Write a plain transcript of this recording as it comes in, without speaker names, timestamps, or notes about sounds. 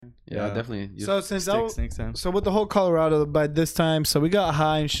Yeah, definitely. So since that, next time. so with the whole Colorado by this time, so we got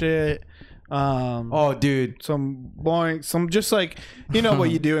high and shit. Oh, dude. Some boring, some just like what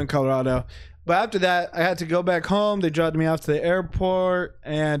you do in Colorado. But after that, I had to go back home. They dropped me off to the airport,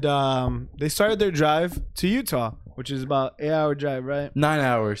 and they started their drive to Utah, which is about 8-hour drive, right? 9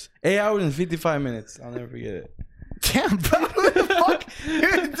 hours. 8 hours and 55 minutes. I'll never forget it. Damn, bro, what the fuck?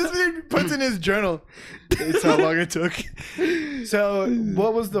 This dude puts in his journal. That's how long it took. So,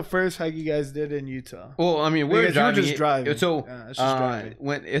 what was the first hike you guys did in Utah? Well, I mean, we were Because you were driving. just driving. So, it's just driving.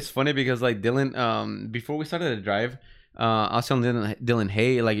 when it's funny because like Dylan, before we started the drive, I was telling Dylan,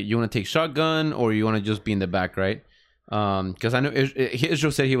 hey, like you want to take shotgun or you want to just be in the back, right? Because I know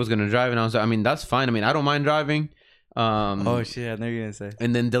Israel said he was gonna drive, and I was like, I mean, that's fine. I mean, I don't mind driving. Oh shit! I know you're gonna say.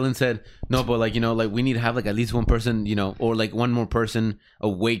 And then Dylan said, no, but like like we need to have like at least one person, or like one more person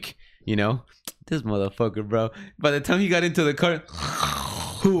awake, This motherfucker, bro. By the time he got into the car,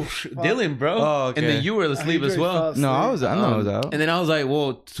 Dylan, bro. Oh, okay. And then you were asleep as well. No, I was out. And then I was like,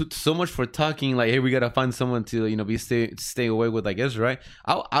 well, so much for talking. Like, hey, we gotta find someone to stay awake with, like Ezra, right?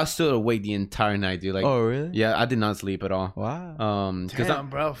 I was still awake the entire night, dude. Like, oh really? Yeah, I did not sleep at all. Wow. Damn,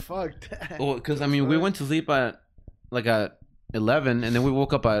 bro, fuck that. Well, because I mean, we went to sleep at 11, and then we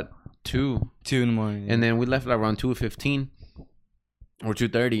woke up at 2 in the morning, and then we left like around 2:15 or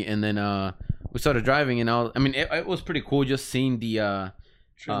 2:30, and then we started driving, and it was pretty cool just seeing the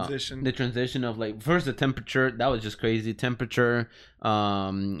transition of like first the temperature. That was just crazy. Temperature,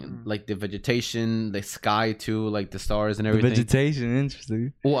 like the vegetation, the sky too, like the stars and everything. The vegetation,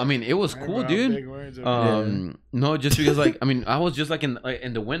 interesting. Well, I mean, it was cool, dude. No, just because like I mean, I was just like in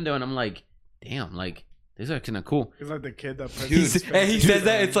the window, and I'm like, damn, like. These are kind of cool. He's like the kid that he says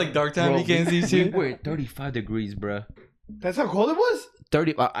that it's like dark time. He can't see shit. We were at 35 degrees, bro. That's how cold it was?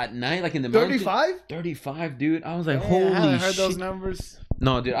 30 at night, like in the 35? 35, dude. I was like, I holy haven't heard shit. those numbers.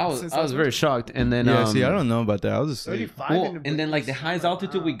 No, dude, I was very shocked. And then see, I don't know about that. I was just 35. Well, and then like the highest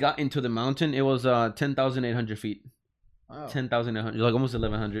altitude we got into the mountain, it was 10,800 feet. Wow. 10,800, like almost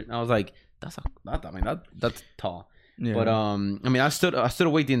 1,100. I was like, that's tall. Yeah. But I mean, I stood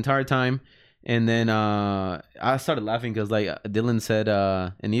awake the entire time. And then I started laughing because like Dylan said,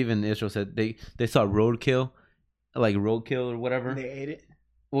 and even Israel said they saw roadkill or whatever. And they ate it.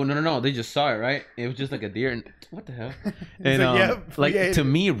 Well, no, they just saw it, right? It was just like a deer. And what the hell? And to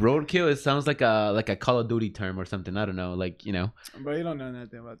me, roadkill, it sounds like a Call of Duty term or something. I don't know, like Bro, you don't know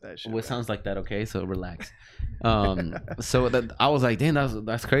nothing about that shit. Well, it sounds like that. Okay, so relax. So that I was like, damn,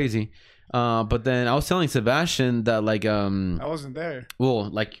 that's crazy. But then I was telling Sebastian that like I wasn't there. Well,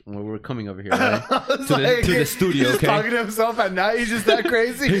 like when we were coming over here, right? to the studio. He's okay. talking to himself at night. He's just that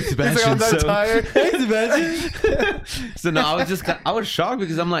crazy. Hey, Sebastian, he's like, I'm that tired. Hey, Sebastian. So no, I was shocked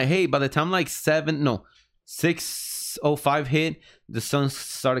because I'm like, hey, by the time like 6:05 hit, the sun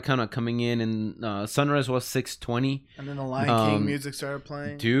started kind of coming in, and sunrise was 6:20. And then the Lion King music started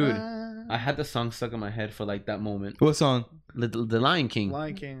playing. Dude, I had the song stuck in my head for like that moment. What song? The Lion King.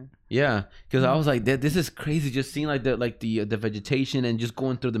 Lion King. Yeah, because I was like, this is crazy. Just seeing like the vegetation and just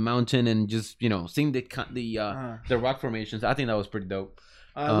going through the mountain and just seeing the rock formations. I think that was pretty dope.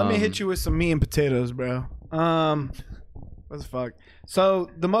 Let me hit you with some meat and potatoes, bro. What the fuck? So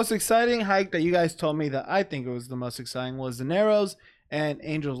the most exciting hike that you guys told me that I think it was the most exciting was the Narrows and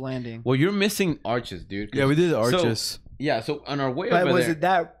Angel's Landing. Well, you're missing Arches, dude. Yeah, we did Arches. So on our way but over was there, it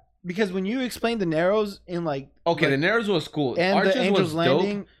that? Because when you explained the Narrows in like the Narrows was cool, and Arches the Angel's was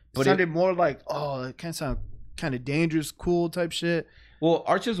Landing dope, but sounded more like it kind of sound kind of dangerous, cool type shit. Well,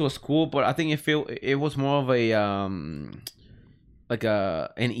 Arches was cool, but I think it was more of a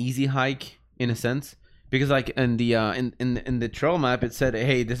an easy hike in a sense, because like in the trail map it said,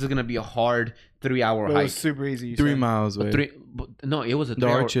 hey, this is gonna be a hard 3-hour hike. It was super easy. 3 miles away. No, it was the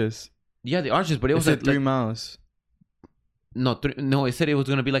Arches. Yeah, the Arches, but it was like 3 miles. No, it said it was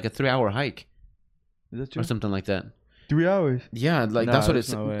gonna be like a 3-hour hike. Is that true? Or something like that. 3 hours. Yeah, like that's what it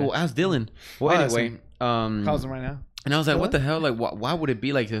said. Well, ask Dylan. Well, anyway, calls him right now. And I was like, what the hell? Like, why would it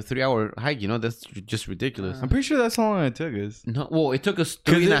be like a 3-hour hike? That's just ridiculous. I'm pretty sure that's how long it took us. No, well, it took us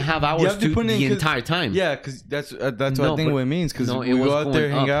 3.5 hours to the entire time. Yeah, because that's what I think what it means. Because we go out there,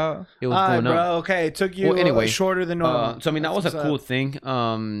 hang out. It was going up. Bro, okay, it took you anyway shorter than normal. So I mean, that was a cool thing.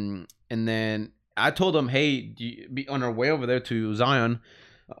 And then I told them, hey, on our way over there to Zion,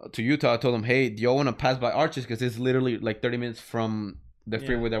 to Utah, I told them, hey, do y'all want to pass by Arches? Because it's literally like 30 minutes from the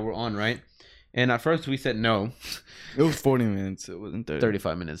freeway that we're on, right? And at first we said no. It was 40 minutes. It wasn't 30.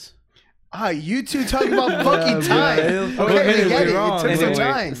 35 minutes. You two talking about fucking time. Okay, it took some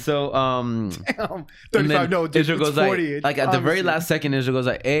time. So, damn. 35, no, dude, Israel goes 40. like at the very last second, Israel goes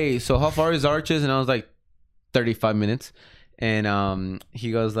like, hey, so how far is Arches? And I was like, 35 minutes. And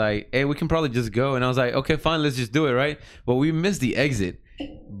he goes like, "Hey, we can probably just go." And I was like, "Okay, fine, let's just do it, right?" But we missed the exit,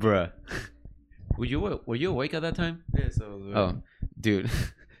 bruh. Were you awake at that time? Yeah, so. Oh, dude,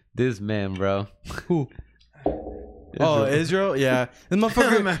 this man, bro. Who? Oh, Israel? Yeah. This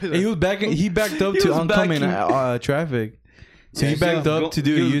motherfucker, he backed up to oncoming traffic. So he backed up to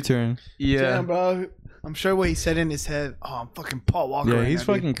do a U-turn. Yeah. Damn, bro. I'm sure what he said in his head, I'm fucking Paul Walker. Yeah, he's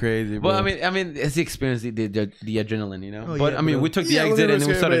fucking crazy, bro. Well, I mean, it's the experience, the adrenaline, you know? But, I mean, we took the exit and then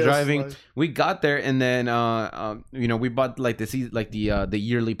we started driving. We got there and then, we bought, like, the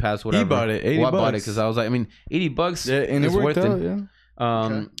yearly pass, whatever. He bought it, $80. I bought it because I was like, I mean, $80, yeah, and it's worth it.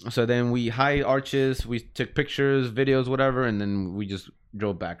 Yeah. So then we high arches, we took pictures, videos, whatever, and then we just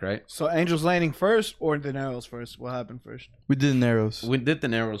drove back, right? So Angel's Landing first or the Narrows first? What happened first? We did the Narrows. We did the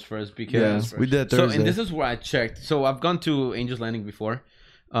Narrows first because we did Thursday. So and this is where I checked. So I've gone to Angel's Landing before,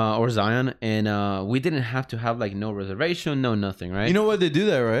 or Zion, and we didn't have to have like no reservation, no nothing, right? You know why they do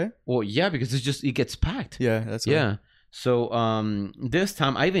that, right? Well, yeah, because it gets packed. Yeah, that's yeah. So this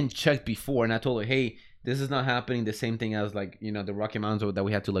time I even checked before, and I told her, hey, this is not happening the same thing as like, you know, the Rocky Mountains that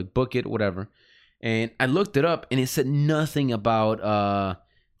we had to like book it, whatever. And I looked it up and it said nothing about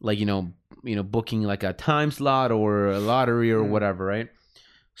like, you know, booking like a time slot or a lottery or whatever, right?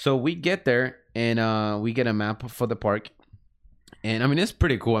 So we get there and we get a map for the park. And I mean, it's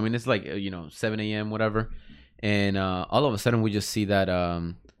pretty cool. I mean, it's like, 7 a.m., whatever. And all of a sudden we just see that,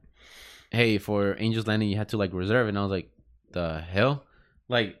 hey, for Angel's Landing, you had to like reserve. And I was like, the hell?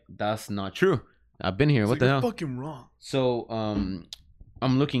 Like, that's not true. I've been here. What the hell? Fucking wrong. So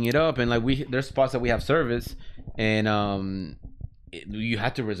I'm looking it up, and like there's spots that we have service, and you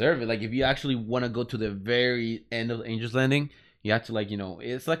have to reserve it. Like if you actually want to go to the very end of Angel's Landing, you have to like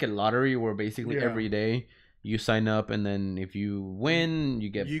it's like a lottery where basically every day you sign up, and then if you win,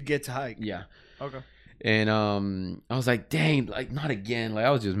 you get to hike. Yeah. Okay. And I was like, dang, like not again. Like I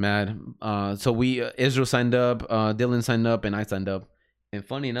was just mad. So Israel signed up, Dylan signed up, and I signed up. And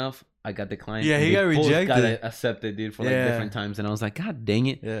funny enough, I got declined. Yeah, he got rejected. Got accepted, dude, for like different times, and I was like, God dang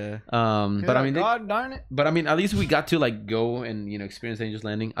it. Yeah. But I mean, God darn it. But I mean, at least we got to like go and experience Angel's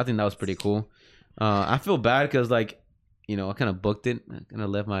Landing. I think that was pretty cool. I feel bad because like, I kind of booked it. I kind of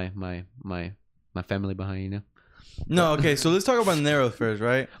left my family behind, No, okay. So let's talk about Narrows first,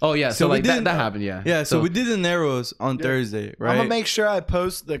 right? Oh yeah. So like that happened, yeah. Yeah. So we did the Narrows on Thursday, right? I'm gonna make sure I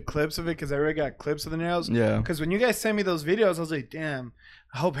post the clips of it because I already got clips of the Narrows. Yeah. Because when you guys sent me those videos, I was like, damn.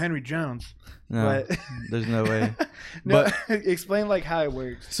 I hope Henry Jones. No, but there's no way. But explain like how it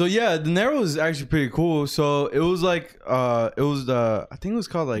works. So yeah, the Narrows is actually pretty cool. So it was like I think it was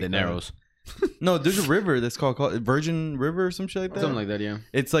called like the Narrows. No, there's a river that's called Virgin River or some shit like that. Something like that, yeah.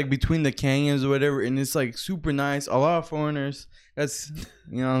 It's like between the canyons or whatever, and it's like super nice. A lot of foreigners. That's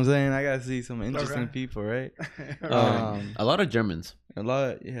what I'm saying. I gotta see some interesting people, right? A lot of Germans. A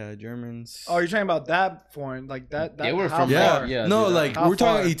lot, Germans. Oh, you're talking about that foreign, like that? They were from far? Yeah. No, like we're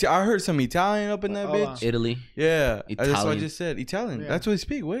talking. I heard some Italian up in that bitch. Italy. Yeah, that's what I just said. Italian. Yeah. That's what they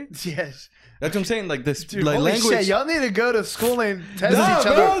speak. Wait. Yes. That's what I'm saying. Like this, dude, like language. Shit, y'all need to go to school and test each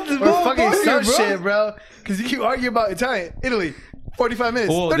other or fucking start shit, bro. Because you keep arguing about Italian, Italy, 45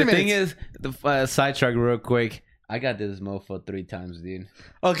 minutes, 30 minutes. The thing is, the sidetrack real quick. I got this mofo 3 times, dude.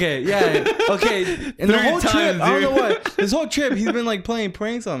 Okay, yeah, okay. And the whole trip, dude. I don't know what. This whole trip, he's been like playing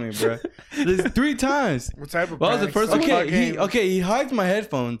pranks on me, bro. There's 3 times. What type of pranks? What was the first one? Okay, he hides my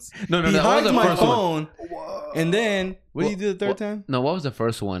headphones. No, he hides my phone. Whoa. And then, what did you do the third time? No, what was the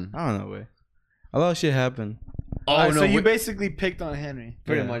first one? I don't know, way. A lot of shit happened. Oh, no. So you basically picked on Henry.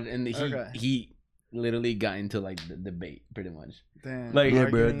 Pretty much. And he literally got into like the debate, pretty much. Damn. Like, yeah,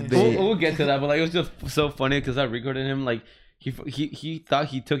 bro, we'll get to that, but like it was just so funny because I recorded him like he thought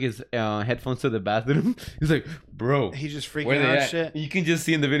he took his headphones to the bathroom. He's like, bro, he's just freaking out. Shit. You can just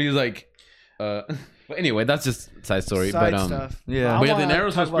see in the video. He's like, But anyway, that's just side story. Side stuff. Yeah. But yeah, the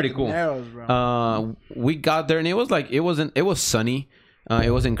Narrows was pretty cool. Narrows, bro. We got there and it was sunny.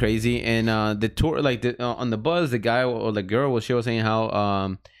 It wasn't crazy, and the tour, like on the bus, the guy or the girl, she was saying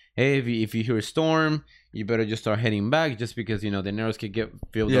how hey, if you hear a storm, you better just start heading back, just because the Narrows could get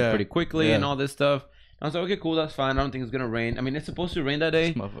filled up pretty quickly and all this stuff. I was like, okay, cool, that's fine. I don't think it's gonna rain. I mean, it's supposed to rain that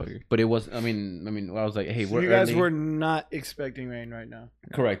day, but it was. I mean, I was like, hey, you guys were not expecting rain right now.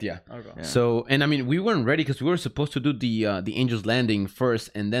 Correct, yeah. Okay. Yeah. So, and I mean, we weren't ready because we were supposed to do the Angel's Landing first,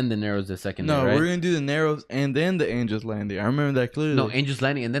 and then the Narrows the second day, right? No, we're gonna do the Narrows and then the Angel's Landing. I remember that clearly. No, Angel's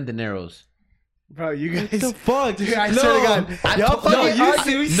Landing and then the Narrows. Bro, you guys. What the fuck? Dude, I swear to God. Y'all fucking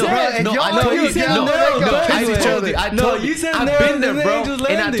argue. You said I've been there, bro.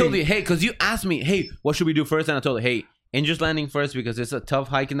 And I told you, hey, because you asked me, hey, what should we do first? And I told you, hey, Angel's Landing first because it's a tough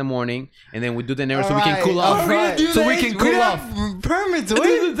hike in the morning, and then we do the Narrows so we can cool off. So we can cool off. Permits.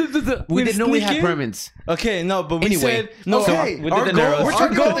 We didn't know we had permits. Okay, no, but we said no. Okay, we did the Narrows. We're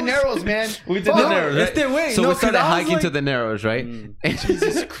talking about the Narrows, man. We did the Narrows. Right? So we started hiking to the Narrows, right?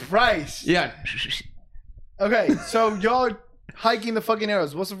 Jesus Christ. Yeah. Okay, so y'all hiking the fucking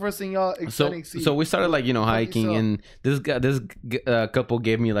Narrows. What's the first thing y'all exciting see? So we started like hiking, and this couple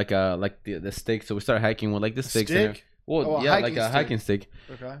gave me like the stick. So we started hiking with like the sticks. Stick? Like a hiking stick.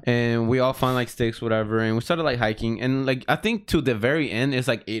 Okay. And we all found like sticks, whatever, and we started like hiking, and like I think to the very end it's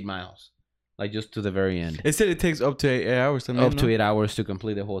like 8 miles, like just to the very end. It said it takes up to 8 hours. Up to 8 hours to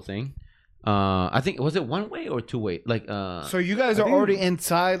complete the whole thing. I think was it one way or two way? Like so you guys are already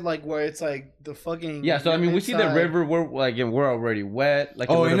inside, like where it's like the fucking So I mean, we see the river. We're like we're already wet. Like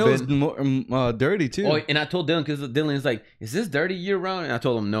and it was more dirty too. Oh, and I told Dylan because Dylan is like, "Is this dirty year round?" And I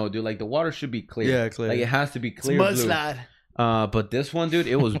told him, "No, dude. Like the water should be clear. Yeah, clear. Like it has to be clear blue." Mudslide. But this one, dude,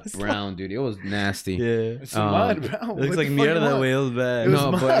 it was brown, dude. It was nasty. Yeah, it's mud, bro. It looks like mierda that way. It was bad.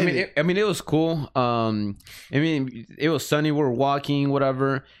 No, but I mean, it was cool. I mean, it was sunny. We were walking,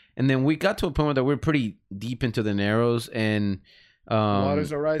 whatever. And then we got to a point that we were pretty deep into the Narrows, and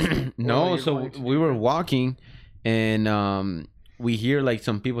waters are rising. No, so we were walking, and we hear like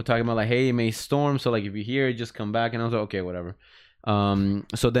some people talking about like, "Hey, it may storm, so like if you hear it, just come back." And I was like, "Okay, whatever."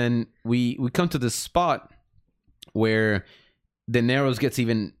 So then we come to this spot where the Narrows gets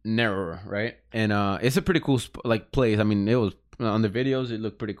even narrower, right? And it's a pretty cool like place. I mean, it was on the videos, it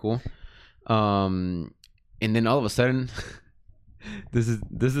looked pretty cool. And then all of a sudden. This is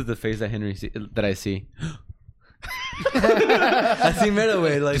the face that I see. I see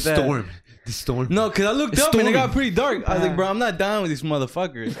Meadoway like the that. The storm. No, because I looked up and it got pretty dark. I was like, bro, I'm not down with these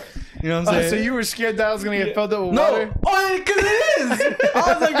motherfuckers. You know what I'm saying? So you were scared that I was going to get filled up with water? Oh, because it is.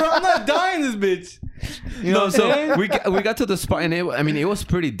 I was like, bro, I'm not dying this bitch. You know what I'm saying? We got to the spot, and it was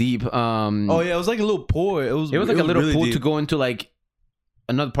pretty deep. It was like a little pool. It was like a little really pool deep. to go into like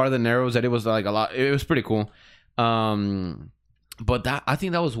another part of the Narrows that it was like a lot. It was pretty cool. But I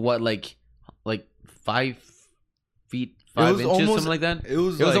think that was what like 5 feet 5 inches, something like that. It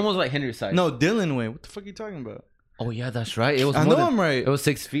was almost like Henry's size. No, Dylan way. What the fuck are you talking about? Oh yeah, that's right. It was. I'm right. It was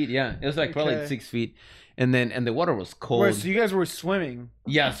 6 feet. Yeah, it was like probably like 6 feet. And the water was cold. Wait, so you guys were swimming?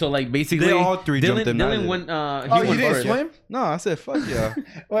 Yeah, so like basically they all three jumped in. Dylan went. You didn't swim? No, I said fuck yeah.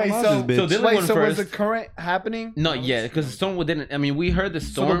 Wait, so Dylan went first. Was the current happening? Not yet, because the storm didn't. I mean, we heard the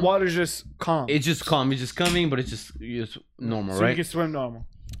storm. So the water's just calm. It's just calm. It's just coming, but it's just normal, so right? You can swim normal.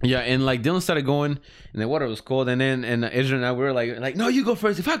 Yeah, and like Dylan started going, and the water was cold, and then Israel and I we were like, no, you go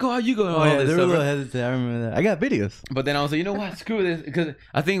first. If I go out, you go. Oh yeah, they were a little hesitant. I remember that. I got videos. But then I was like, you know what? Screw this, because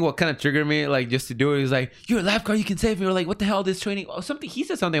I think what kind of triggered me, like just to do it, was like, you're a lifeguard, you can save me. Or like, what the hell? This training? Oh, something. He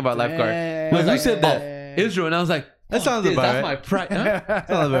said something about lifeguard. Who said that? Israel, and I was like, that sounds about right. That's my pride. Huh?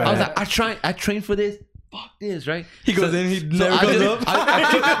 I was like, I trained for this. Fuck this, right? He goes in, he never goes up.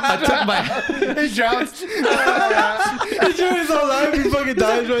 I took my. He drowns. He trained his whole life. He fucking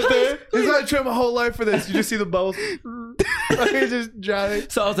dies right there. He's like, I trained my whole life for this. You just see the bubbles. He's just drowning.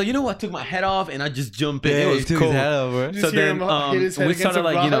 So I was like, you know what? I took my head off and I just jumped in. Yeah, it was took cool. His head off, bro. So then we started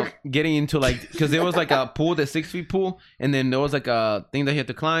like getting into like, because there was like a pool, the 6 feet pool, and then there was like a thing that you had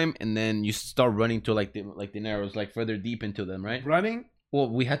to climb, and then you start running to like the Narrows, like further deep into them, right? Running? Well,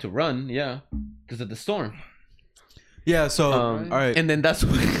 we had to run, yeah, because of the storm. Yeah, so all right, and then that's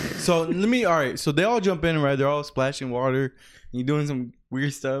so all right, so they all jump in, right? They're all splashing water, you're doing some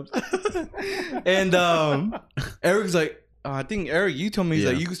weird stuff, and Eric's like, I think Eric, you told me he's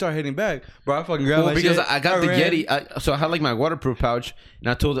like, you can start heading back, bro. I fucking grabbed my because shit. I got the Yeti, so I had like my waterproof pouch, and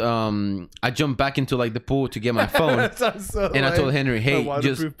I told I jumped back into like the pool to get my phone. That sounds so and I told Henry, hey, my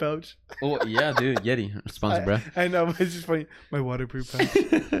waterproof pouch. Oh yeah, dude, Yeti sponsor, bro. I know, but it's just funny. My waterproof pouch.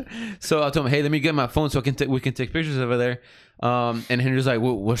 So I told him, hey, let me get my phone so we can take pictures over there. And Henry's like,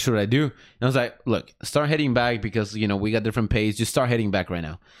 well, what should I do? And I was like, look, start heading back because we got different pace. Just start heading back right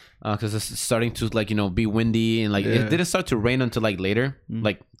now, because it's starting to like be windy, and like it didn't start to rain until like later,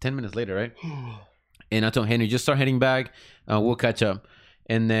 like 10 minutes later, right? And I told Henry, just start heading back. We'll catch up.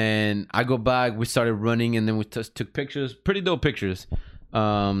 And then I go back. We started running, and then we took pictures, pretty dope pictures.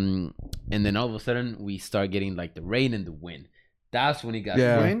 And then all of a sudden we start getting like the rain and the wind. That's when it got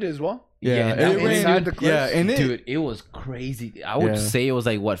wind as well. Yeah, and it rained, the cliffs. and dude, it was crazy. I would say it was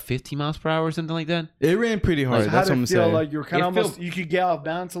like what, 50 miles per hour or something like that. It ran pretty hard. Like, that's what I'm saying. Like you're kind of almost you could get off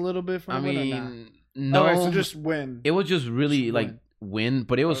balance a little bit from. I mean, no, so just wind. It was just really like wind,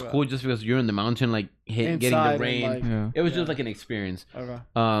 but it was cool just because you're in the mountain, like getting the rain. It was just like an experience. Okay.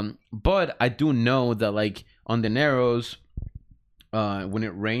 But I do know that like on the Narrows, when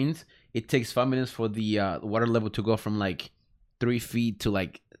it rains, it takes 5 minutes for the water level to go from like 3 feet to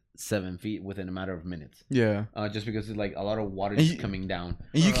like 7 feet within a matter of minutes. Yeah. Just because it's like a lot of water is coming down.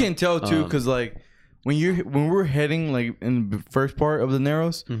 And you can tell too, because like when we're heading like in the first part of the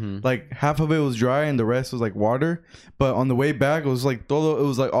Narrows, like half of it was dry and the rest was like water. But on the way back, it was like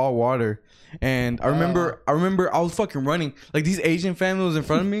all water. And I remember I was fucking running. Like these Asian family was in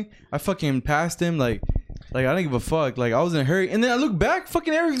front of me. I fucking passed them like I didn't give a fuck. Like I was in a hurry. And then I look back,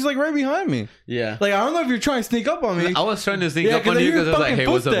 fucking Eric's like right behind me. Yeah. Like I don't know if you're trying to sneak up on me. I was trying to sneak up on you because I was like, hey,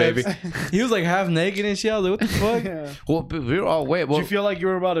 what's up, baby? He was like half naked and shit. I was like, what the fuck? Yeah. Well, we were all wait. Well, Did you feel like you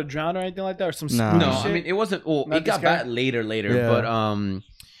were about to drown or anything like that, or some Nah. spooky no, shit? I mean it wasn't. Well, Not it got scared? bad later. Yeah. But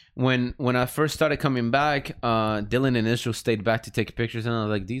when I first started coming back, Dylan and Israel stayed back to take pictures, and I was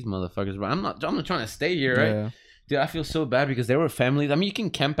like, these motherfuckers, bro. I'm not trying to stay here, right? Yeah. Dude, I feel so bad because there were families. I mean, you can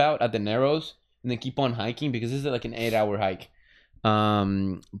camp out at the Narrows and then keep on hiking because this is like an 8-hour hike.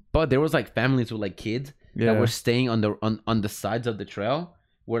 But there was like families with like kids that were staying on the sides of the trail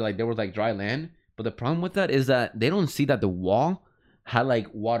where like there was like dry land. But the problem with that is that they don't see that the wall had like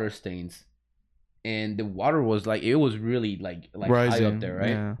water stains, and the water was like it was really like Rising. high up there, right?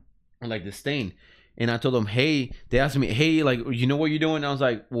 Yeah. Like the stain. And I told them, hey, they asked me, hey, like you know what you're doing? And I was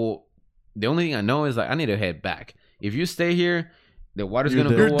like, well, the only thing I know is like I need to head back. If you stay here, the water's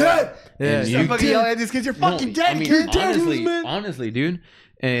gonna go up. dead. Yeah, And You fucking yell at these kids. You're fucking dead, I mean, kid. honestly, dude.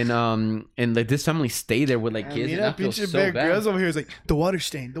 And like this family stayed there with like kids, and I feel so bad. Grylls over here is like the water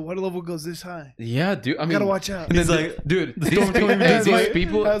stain. The water level goes this high. Yeah, dude. I mean, Gotta watch out. And It's then, like, dude, the these, storm coming these, back. these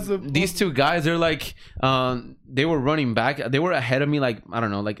people, That's a- these two guys, they're like, they were running back. They were ahead of me, like I don't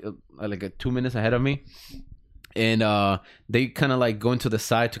know, like 2 minutes ahead of me. And they kind of like go into the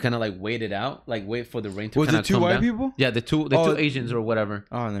side to kind of like wait it out, like wait for the rain to Was kind it of two come white down. people? Yeah, the two Asians or whatever,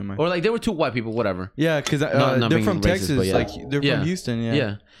 Oh, never mind. or like they were two white people, whatever. Yeah, because not they're being from racist, Texas. but yeah. Like they're Yeah. from Houston. Yeah.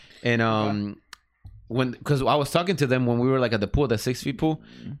 Yeah, and because I was talking to them when we were like at the pool, the 6 feet pool,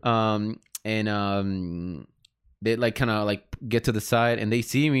 and they like kind of like get to the side and they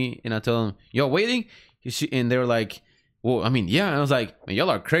see me and I tell them, "Y'all waiting?" And they were like, "Well, I mean, yeah." And I was like, "Man, y'all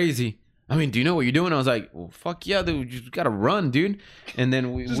are crazy. I mean, do you know what you're doing?" I was like, "Well, fuck yeah, dude, you just gotta run, dude." And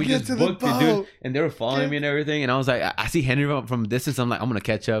then we Just just get to the booked it, dude. boat. And they were following me and everything. And I was like, I see Henry from distance. I'm like, I'm gonna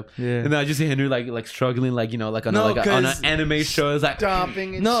catch up. Yeah. And then I just see Henry like struggling, like like on No, on an 'cause- anime show. It's like,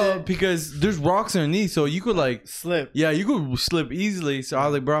 Stomping and No, shit. because there's rocks underneath, so you could like, Slip. yeah, you could slip easily. So I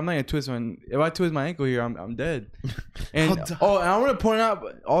was like, bro, I'm not gonna twist my. If I twist my ankle here, I'm dead. And I'll die. and I want to point out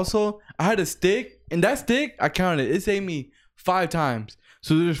also, I had a stick, and that stick I counted. It saved me 5 times.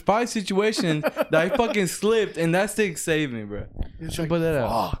 So there's 5 situations that I fucking slipped, and that stick saved me, bro. It's Put that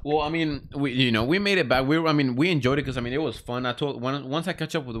out. well, I mean, we made it back. We enjoyed it because I mean, it was fun. I told once I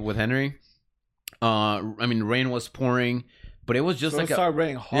catch up with Henry, I mean, rain was pouring, but it was just So like it started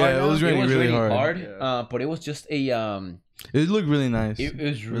raining hard. Yeah, it now? was raining really hard. Yeah. but it was just a It looked really nice. it was It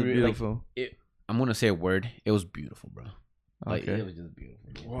was really beautiful. I'm gonna say a word. It was beautiful, bro. Like Okay. it was just beautiful.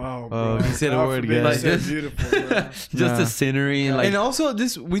 Wow. Oh, bro. he said a God word forbid again. you Like said this- beautiful, bro. Just Nah. the scenery and like And also,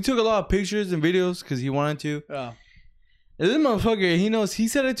 we took a lot of pictures and videos because he wanted to. Yeah. And this motherfucker, he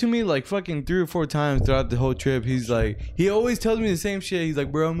said it to me like fucking 3 or 4 times throughout the whole trip. He's like, he always tells me the same shit. He's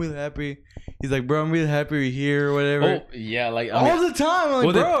like, bro, I'm really happy. He's like, bro, I'm really happy you're here or whatever. oh yeah, like I mean, All the time. I'm like,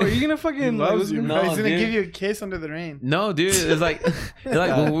 well, the- bro, are you gonna He fucking like, loves what's you, going bro. No, He's gonna dude. give you a kiss under the rain. no, dude. It's like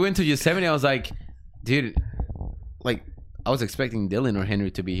when we went to Yosemite, I was like, dude, like I was expecting Dylan or Henry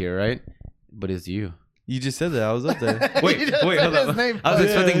to be here, right? But it's you. You just said that. I was up there. Wait, He just hold said up. his name I was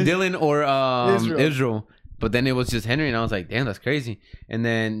first. expecting Dylan or Israel. Israel, but then it was just Henry, and I was like, damn, that's crazy. And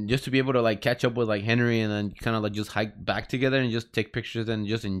then just to be able to like catch up with like Henry, and then kind of like just hike back together and just take pictures and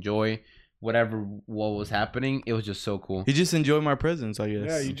just enjoy what was happening. It was just so cool. He just enjoyed my presence, I guess.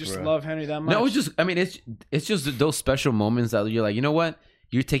 Yeah, you just Bro. love Henry that much. No, it's just I mean it's just those special moments that you're like, you know what?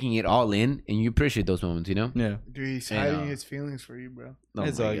 You're taking it all in, and you appreciate those moments, you know? Yeah. Dude, he's And, hiding his feelings for you, bro. Oh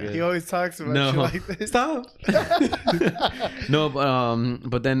It's my all God. good. He always talks about No. you like this. Stop. No,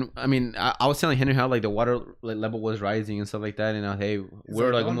 but then I mean I was telling Henry how like the water level was rising and stuff like that, and hey,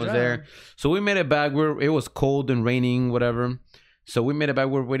 we're like "Don't almost drown." there. So we made it back. It was cold and raining, whatever. So we made it back.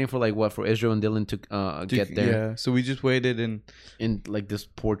 We're waiting for like for Israel and Dylan to get there Yeah. So we just waited and in like this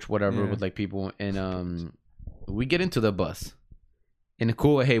porch, whatever, Yeah. with like people, and we get into the bus. And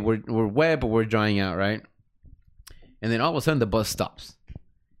cool, hey, we're wet, but we're drying out, right? And then all of a sudden the bus stops.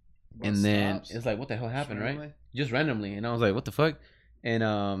 And then it's like, what the hell happened, right? Just randomly. And I was like, what the fuck? And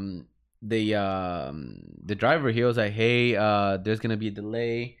the driver, he was like, hey, there's gonna be a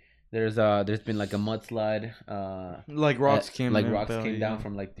delay. There's been like a mudslide. like rocks came like down, rocks fell, came yeah. down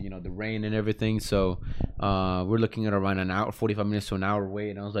from like the rain and everything. So We're looking at around an hour, 45 minutes to an hour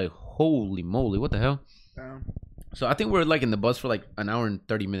wait, and I was like, holy moly, what the hell? Yeah. So I think we're like in the bus for like an hour and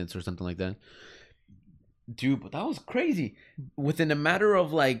 30 minutes or something like that. Dude, but that was crazy. Within a matter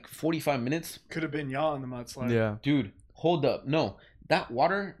of like 45 minutes. Could have been y'all in the mudslide. Yeah. Dude, hold up. No, that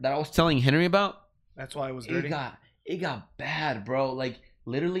water that I was telling Henry about. That's why it was dirty. It got bad, bro. Like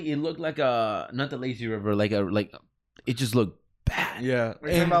literally, it looked like not the lazy river. It just looked bad. Yeah. We're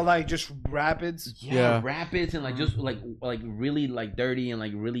talking about like just rapids. Yeah, rapids and like just like really like dirty and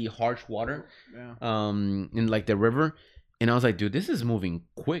like really harsh water. Yeah. In like the river. And I was like, dude, this is moving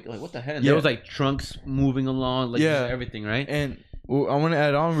quick. Like, what the hell? And there was like trunks moving along, like just everything, right? And I want to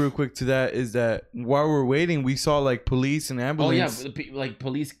add on real quick to that is that while we're waiting, we saw like police and ambulance. Oh yeah, like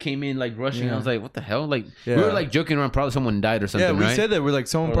police came in like rushing. Yeah. I was like, what the hell? Like we were like joking around, probably someone died or something. Yeah, we right? said that we're like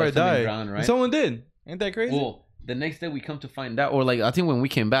someone or, probably died. Drowned, right? Someone did. Ain't that crazy? Well, the next day we come to find out, or like I think when we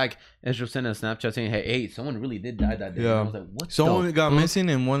came back, Ezra sent a Snapchat saying, "Hey, someone really did die that day." Yeah. And I was like, what? Someone got missing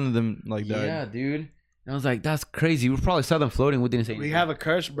and one of them like died. Yeah, dude. And I was like, that's crazy. We probably saw them floating. We didn't say anything. We have a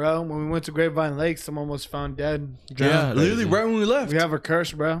curse, bro. When we went to Grapevine Lake, someone was found dead. Yeah, literally right when we left. We have a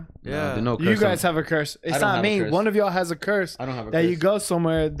curse, bro. Yeah. No You guys have a curse. It's not me. One of y'all has a curse. I don't have a curse. That you go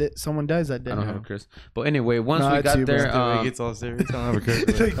somewhere that someone dies that day. I don't have a curse. But anyway, once we got there, it gets all serious. I don't have a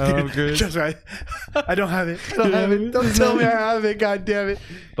curse. I don't have a curse. That's right. I don't have it. I don't have it. Don't tell me I have it. God damn it.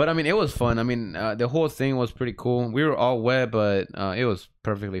 but I mean, it was fun. I mean, the whole thing was pretty cool. We were all wet, but it was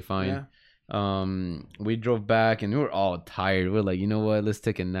perfectly fine. Yeah. We drove back and we were all tired. We were like, you know what? Let's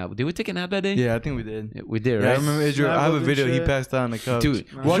take a nap. Did we take a nap that day? Yeah, I think we did. We did, Yeah, right? I remember Israel. I have a video. He passed out on the couch.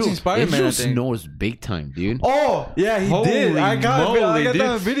 Dude, watching Spider-Man. Israel snores big time, dude. Oh, yeah, he did. I got that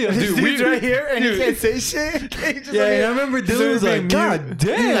on video. Dude, Dude, right here and he can't say shit. Yeah, I remember Dylan was like, God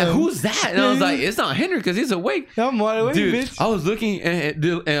damn. He's like, who's that? And I was like, it's not Henry because he's awake. I'm wide awake, Dude, bitch. I was looking and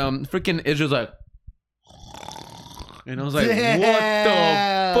freaking Israel's like, and I was like,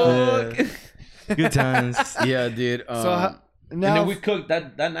 what the fuck? Good times. Yeah, dude. So and then we cooked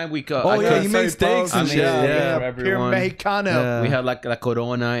that night. We cooked. Oh yeah, he made steaks and shit. Yeah, Pure everyone. Mexicano. Yeah. We had like la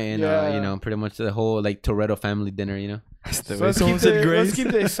Corona and Yeah. you know, pretty much the whole like Toretto family dinner. You know. So let's keep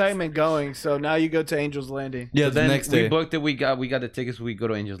the excitement going. So now you go to Angel's Landing. Yeah, So the then next day. we booked it. We got the tickets. We go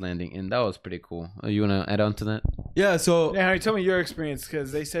to Angel's Landing, and that was pretty cool. You wanna add on to that? Yeah, so Yeah, Harry, tell me your experience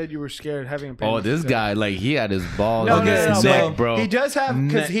because they said you were scared having a panic Oh, this attack. guy like he had his balls No, on no, his no, neck, but bro. He does have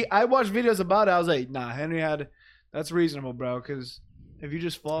because I watched videos about it. I was like, nah, Henry had. That's reasonable, bro. Because if you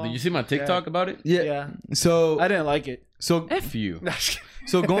just fall, Did you see my TikTok about it? yeah. so I didn't like it. so F you.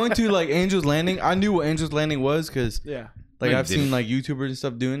 so going to like Angel's Landing, I knew what Angel's Landing was because Yeah. like I I've seen didn't. like YouTubers and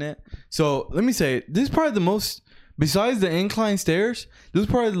stuff doing it. So let me say, this is probably the most, besides the incline stairs, this is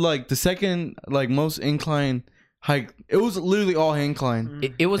probably like the second like most incline hike. It was literally all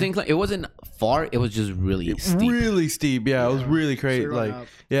incline. It was inclined. It wasn't far. It was just really steep. Really steep. Yeah, it was really crazy. So you're going Like up.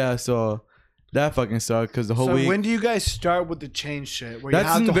 yeah, so that fucking sucked because the whole So week. when do you guys start with the change shit? Where That's you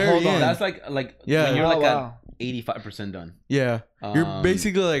have in to the very hold on. end. That's like Yeah. when you're Oh, like wow. at 85% done. yeah, you're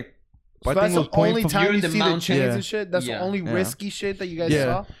basically like. So I that's think it the was only 0.5 time You're you in the see the mountain. chains Yeah. and shit. That's the Yeah. only Yeah. risky shit that you guys Yeah.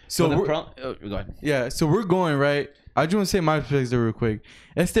 saw. So the we're, go ahead. yeah, so we're going right. I just want to say my perspective real quick.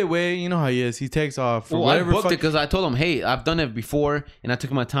 Este way, you know how he is. He takes off for Well, I whatever. booked it because I told him, hey, I've done it before, and I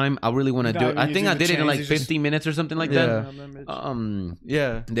took my time. I really want to do it. I think I did it in like 15 minutes or something like Yeah. that.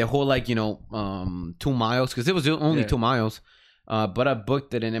 Yeah, The whole like 2 miles because it was only Yeah. 2 miles. But I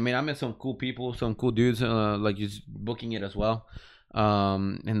booked it, and I mean I met some cool people, some cool dudes, like just booking it as well.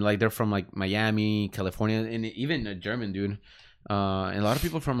 And like they're from like Miami, California, and even a German dude. And a lot of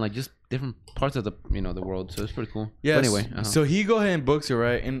people from like just different parts of the the world, so it's pretty cool. yeah. But anyway, So he go ahead and books it,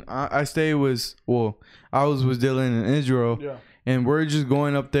 right? And I stay with I was with Dylan and Israel, Yeah. and we're just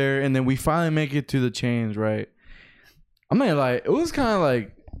going up there, and then we finally make it to the chains, right? I mean, like it was kind of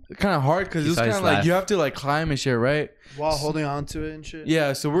hard because it was kind of like you have to like climb and shit, right? While holding on to it and shit.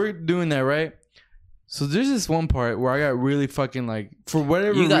 Yeah, so we're doing that, right? So there's this one part where I got really fucking like for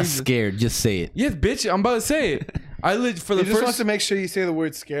whatever you got reason. scared. Just say it. Yes, bitch, I'm about to say it. I for the He just first wants to make sure you say the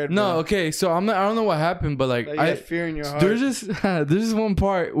word scared. No, bro. okay, so I don't know what happened, but like That you I have fear in your heart. there's this one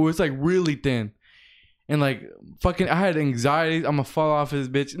part where it's like really thin. And like fucking I had anxiety. I'm gonna fall off his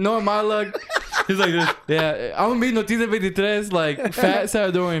bitch. No, my luck. He's like this. Yeah, I'm gonna be Noticia 23 like fat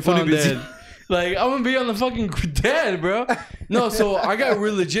Salvadorian found dead. Like I'm gonna be on the fucking dead, bro. No, so I got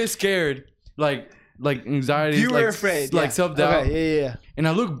really legit scared. Like anxiety. You like, were afraid. Like yeah. self-doubt. Okay, yeah. And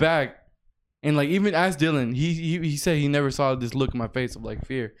I look back and like even asked Dylan, he said he never saw this look in my face of like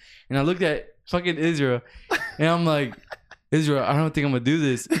fear. And I looked at fucking Israel and I'm like, Israel, I don't think I'm gonna do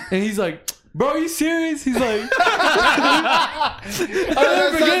this. And he's like, bro, are you serious? He's like,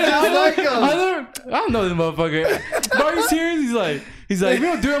 I I know this motherfucker. Are you serious? He's like, we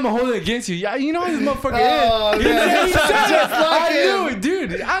don't do it, I'm gonna hold it against you. Yeah, you know this motherfucker is. Man, He that's said it. just like I knew him. it,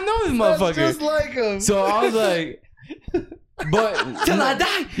 dude. I know this motherfucker. That's just like him. So I was like, but Till I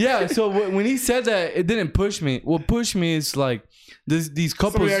die. yeah. So when he said that, it didn't push me. What pushed me is like these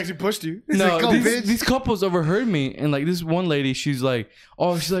couples. Somebody actually pushed you. He's No, like, "Go, bitch." these couples overheard me, and like this one lady, she's like,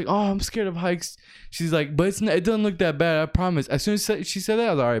 oh, I'm scared of heights. She's like, but it doesn't look that bad, I promise. As soon as she said that,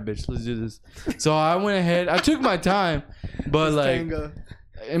 I was like, all right, bitch, let's do this. So I went ahead. I took my time, but like Tango.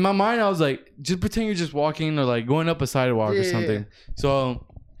 in my mind, I was like, just pretend you're just walking or like going up a sidewalk or something. So,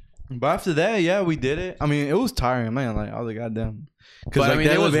 but after that, yeah, we did it. I mean, it was tiring, man. Like I was like, goddamn. Because like, I mean,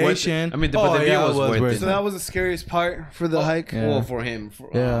 the it was worth elevation. it. I mean, but the view was worth it. So that was the scariest part for the hike. Yeah. Well, for him.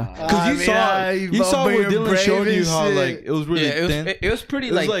 Yeah, I because mean, you saw what being Dylan brave showed you and how shit. like it was really thin. It was pretty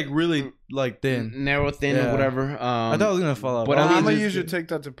It was like really like thin. narrow, thin, Yeah. or whatever. I thought it was gonna fall out. but Well, I mean, I'm gonna just- use your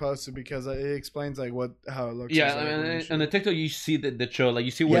TikTok to post it because it explains like how it looks. Yeah, inside I mean, and shit. on the TikTok you see the trail, like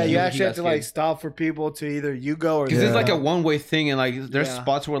you see where Yeah, he you actually got have to like scared. stop for people to either you go or Because they it's like go. a one-way thing, and like there's Yeah.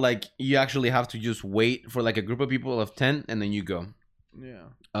 spots where like you actually have to just wait for like a group of people of 10, and then you go. Yeah.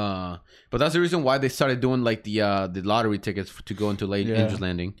 But that's the reason why they started doing like the lottery tickets to go into Angel's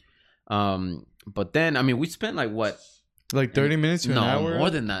Landing. But then I mean, we spent like what? like 30 minutes to an hour. More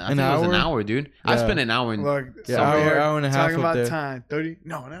than that. I An think it was an hour? hour, dude. I Yeah. spent an hour in. Look, Yeah, somewhere hour and a half talking up about there. time. 30?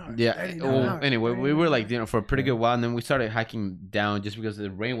 No, an hour. Yeah. 30, no, Well, an hour. anyway, 30, we were like, no. for a pretty good while, and then we started hiking down just because the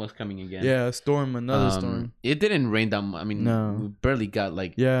rain was coming again. Yeah, a storm, another storm. It didn't rain that much. I mean, No. we barely got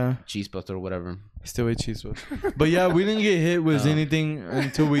like Yeah, cheese puffs or whatever. still ate cheese whiz. But yeah, we didn't get hit with anything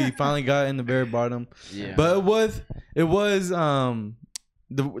until we finally got in the very bottom. Yeah. But it was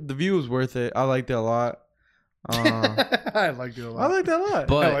the view was worth it. I liked it a lot. I liked it a I lot. liked it a lot. I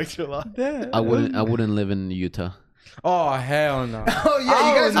But liked it a lot. yeah, I wouldn't live in Utah. Oh hell no! Oh yeah,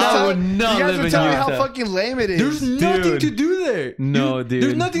 you guys I were would telling, not you guys live were in telling me how Utah. fucking lame it is. There's nothing Dude. to do there. No, dude.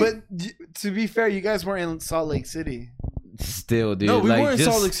 There's nothing. But to be fair, you guys weren't in Salt Lake City. Still, dude. no, we like, weren't in just,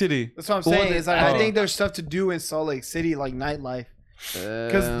 Salt Lake City. That's what I'm But saying. what- Is like, I oh. think there's stuff to do in Salt Lake City, like nightlife.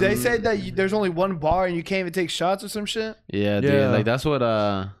 Because they Um, said that there's only one bar and you can't even take shots or some shit. Yeah, dude. Yeah. Like that's what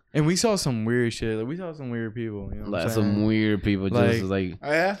And we saw some weird shit. Like, we saw some weird people. You know what like I'm some saying? weird people just like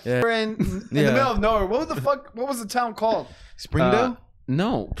Oh yeah. Yeah. We're in the Yeah. middle of nowhere. What the fuck? What was the town called? Springdale?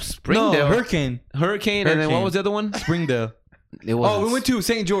 no Springdale, No, Hurricane. Hurricane, and then what Hurricane. was the other one? Springdale. It was Oh, we went to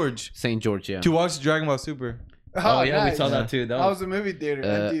St. George St. George, yeah. to watch Dragon Ball Super. Oh yeah, nice. we saw that too. That I was was a movie theater. Uh,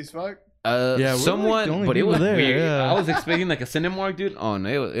 Empty as fuck. Yeah, we're, like, somewhat, the only but it people was there, weird. yeah. I was expecting like a Cinemark, dude. Oh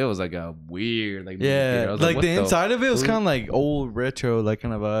no, it was like a weird like movie theater. I Yeah, was like what the inside of it was fuck? kind of like old retro, like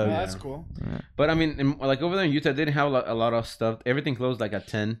kind of Oh, vibe. that's cool. But I mean, like over there in Utah, they didn't have a lot of stuff. Everything closed like at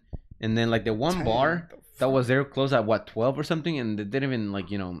 10, and then like the one bar that was there closed at what 12 or something, and they didn't even like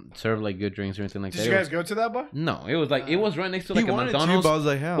serve like good drinks or anything like Did that. you It guys was- go to that bar? No, it was like it was right next to like He a wanted to, McDonald's. but I was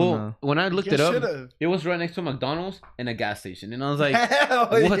like, hell Well, no. when I looked You it up, should've. it was right next to a McDonald's and a gas station, and I was like, Hell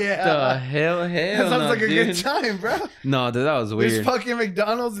 "What yeah. the hell? Hell That sounds no, like a dude. good time, bro. No, dude, that was There's weird. fucking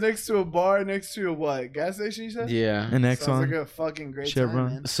McDonald's next to a bar next to a what? Gas station, you said? Yeah. An Sounds Exxon. like a fucking great Chevron.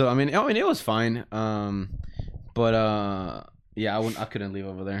 time, man. So I mean, it was fine. But yeah, I couldn't leave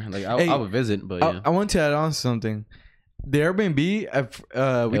over there. Like Hey, I would visit, but yeah. I want to add on something. The Airbnb, we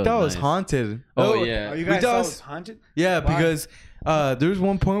was thought it was nice. haunted. Oh, yeah. Oh, you We guys thought thought it us- was haunted? Yeah, Why? because there's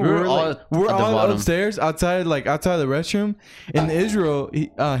one point We where were all at we're the all bottom. upstairs outside the restroom. In Israel,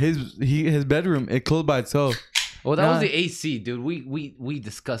 his bedroom it closed by itself. Well, that Nah. was the AC, dude. We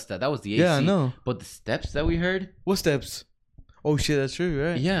discussed that. That was the AC. Yeah, I know. But the steps that we heard, What steps? Oh shit, that's true,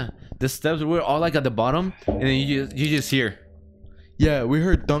 right? yeah, the steps were all like at the bottom, and then you just hear. Yeah, we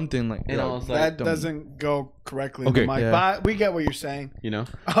heard something like And I was like, That dumb. doesn't go correctly. Okay, Okay, Mike, yeah. but we get what you're saying. you know.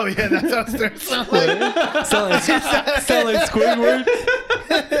 Oh yeah, that's how stairs sound like. sound like Squidward.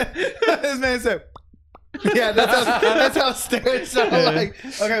 This man said. Yeah, that's how stairs sound like.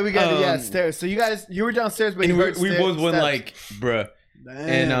 Okay, we got it. Yeah, stairs. So you were downstairs, but And you we, heard we both went steps. like, bruh.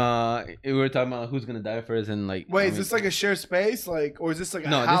 Damn. And we were talking about who's gonna die first, and like. Wait, I is mean, this like a shared space, like, or is this like a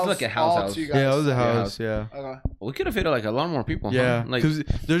No, this is house? like a house all house. to you guys? Yeah, it was a Yeah. house. Yeah, Okay. we could have fit like a lot more people. yeah. huh? Like Because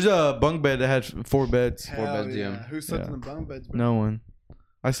there's a bunk bed that had 4 beds. Hell beds, yeah. yeah. Who slept Yeah. in the bunk beds? Bro? No one.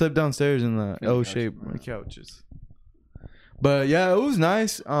 I slept downstairs in the the L-shaped couches. But yeah, it was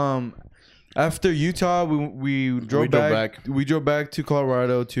nice. After Utah, we drove back. We drove back to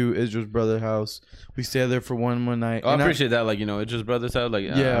Colorado to Israel's brother house. We stayed there for one more night. Oh, I And appreciate that. Like it's just brothers out. Like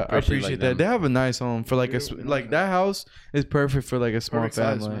yeah, I appreciate like, that. them. They have a nice home for like Yeah, like that house is perfect for like a small Perfect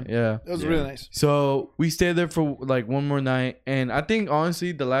size, family. man. Yeah. It was Yeah. really nice. So we stayed there for like one more night, and I think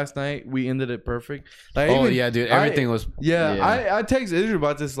honestly, the last night we ended it perfect. Like Oh even- yeah, dude. I- Everything was. Yeah, I texted Israel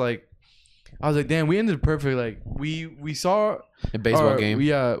about this. Like, I was like, damn, we ended perfect. Like we saw a baseball game.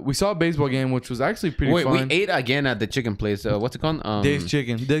 We saw a baseball game, which was actually pretty fun. We ate again at the chicken place. What's it called? Dave's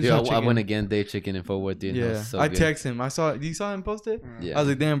Chicken. I went again. Dave Chicken in Fort Worth, dude. Yeah, so I good. text him. You saw him post it? Yeah. I was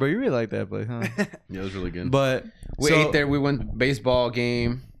like, damn, bro, you really like that place, huh? Yeah, it was really good. But we ate there. We went baseball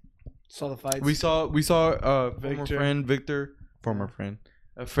game. Saw the fights. We saw a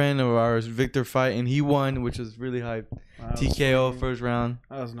friend of ours, Victor, fight, and he won, which was really hype. TKO first round.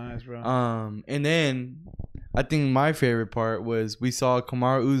 That was nice, bro. And then I think my favorite part was we saw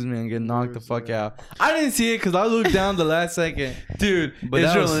Kamaru Usman get knocked the fuck out. I didn't see it because I looked down the last second, dude. But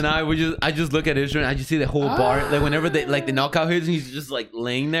Israel and I just look at Israel and I just see the whole bar. Like whenever the knockout hits, and he's just like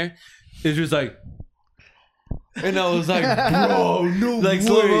laying there. Israel's like. And I was like, bro, no like way.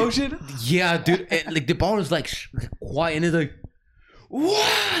 Slow motion? Yeah, dude. And, like the bar was like quiet, and it's like,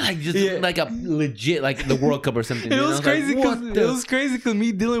 what? Like just like a legit like the World Cup or something. It was crazy because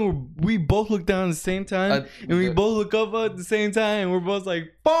me and Dylan we both looked down at the same time, and we both look up at the same time, and we're both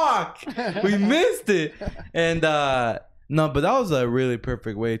like, fuck, we missed it. And no, but that was a really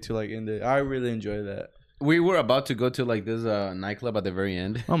perfect way to like end it. I really enjoyed that. We were about to go to like this nightclub at the very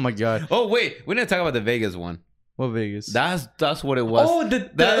end. Oh my god. Oh wait, we didn't talk about the Vegas one. What Vegas? That's what it was. Oh,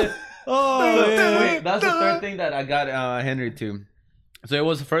 wait, that's the third thing that I got Henry to. So it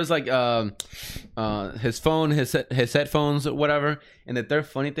was first like his phone, his headphones, or whatever. And the third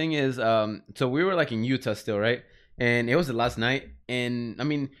funny thing is, so we were like in Utah still, right? And it was the last night. And I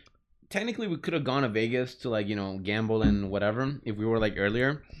mean, technically we could have gone to Vegas to like gamble and whatever if we were like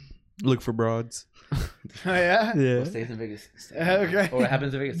earlier. Look for broads. Oh yeah. Yeah. Well, stays in Vegas. Okay. Or it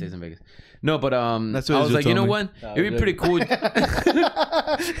happens in Vegas, stays in Vegas. No, but that's what I was like, you know what? No, it'd be pretty cool.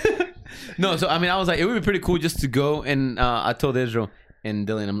 No, so I mean, I was like, it would be pretty cool just to go. And I told Israel and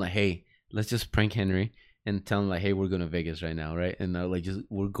Dylan, I'm like, hey, let's just prank Henry and tell him like, hey, we're going to Vegas right now, right? And like,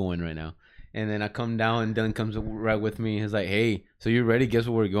 we're going right now. And then I come down and Dylan comes right with me. He's like, hey, so you ready? Guess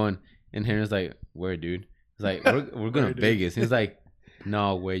where we're going? And Henry's like, where, dude? He's like, we're going to Vegas. He's like,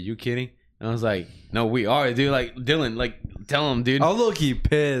 no way, you kidding? And I was like, no, we are, dude. Like, Dylan, like, tell him, dude. I'll low-key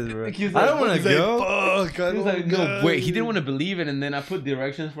pissed, bro. Like, I don't want to go. Like, fuck, he was like, no, wait. He didn't want to believe it. And then I put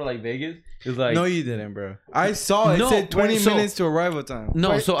directions for, like, Vegas. It was like... No, you didn't, bro. I saw it. It said 20 minutes to arrival time.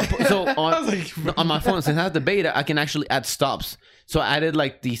 No, so on my phone, since I have the beta, I can actually add stops. So I added,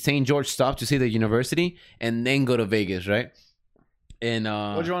 like, the St. George stop to see the university and then go to Vegas, right? And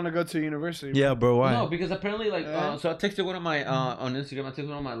why'd you want to go to university? Yeah, bro. Why? No, because apparently, like, so I texted one of my on Instagram. I texted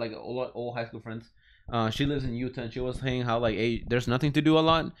one of my like old high school friends. She lives in Utah, and she was saying how like, hey, there's nothing to do a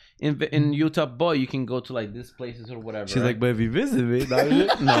lot in Utah, but you can go to like these places or whatever. She's like, but if you visit me,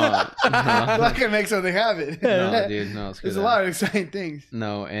 no, I can make something happen. No, dude, no. There's a lot of exciting things.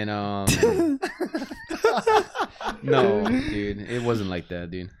 No, and no, dude, it wasn't like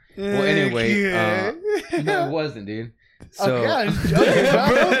that, dude. Well, anyway, no, it wasn't, dude. So, okay,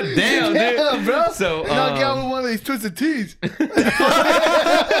 damn, dude. Bro. So, knock out with one of these twisted teas. Like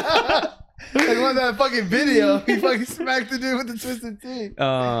one of that fucking video, he fucking smacked the dude with the twisted tea.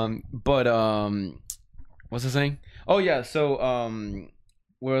 What's I saying? Oh yeah, so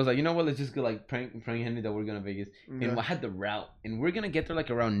where I was like, you know what? Let's just go like prank Henry that we're going to Vegas, and I had the route, and we're gonna get there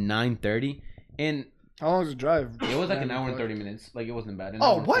like around 9:30, and how long was the drive? It was like an hour and 30 minutes. Like it wasn't bad.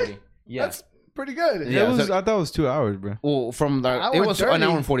 Oh, what? 30. Yeah. That's pretty good. Yeah, I thought it was 2 hours, bro. Well, from the it was 30. An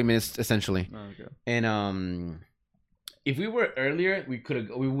hour and 40 minutes essentially. Oh, okay. And if we were earlier, we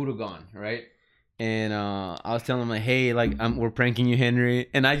would have gone, right? And I was telling him like, hey, like we're pranking you, Henry,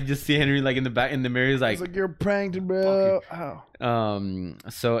 and I just see Henry like in the back in the mirror. He's like, you're pranked, bro. Oh.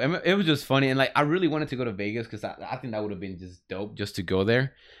 So it was just funny, and like I really wanted to go to Vegas because I think that would have been just dope just to go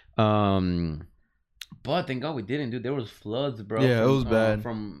there. But thank God we didn't, dude. There was floods, bro. Yeah, it was bad.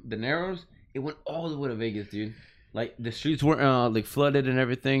 From the Narrows, it went all the way to Vegas, dude. Like the streets weren't like flooded and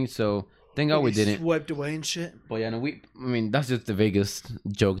everything. So thank God we didn't. Swept away and shit. But yeah, no, I mean, that's just the Vegas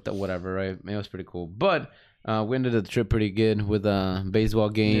joke, that whatever, right? It was pretty cool. But we ended the trip pretty good with a baseball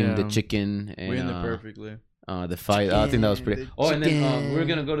game, the chicken, and we ended perfectly. The fight. Chicken, I think that was pretty. And then we're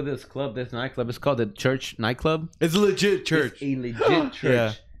gonna go to this club, this nightclub. It's called the Church Nightclub. It's a legit church. It's a legit church.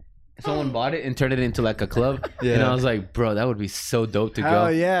 Yeah. Someone bought it and turned it into like a club. Yeah. And I was like, bro, that would be so dope to go. Oh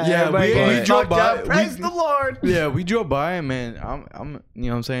yeah. Yeah, we drove by. Praise the Lord. Yeah, we drove by and man, I'm you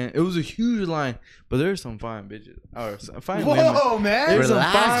know what I'm saying? It was a huge line, but there's some fine bitches. Or fine women. Whoa, man. There's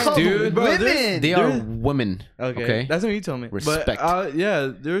Relax, some fine dude. Bro, women. They are women. Okay. That's what you told me. Respect. But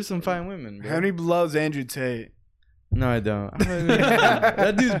yeah, there's some fine women, bro. Henry loves Andrew Tate. No, I don't.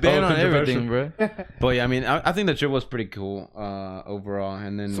 That dude's banned on everything, bro. But yeah, I mean, I think the trip was pretty cool overall.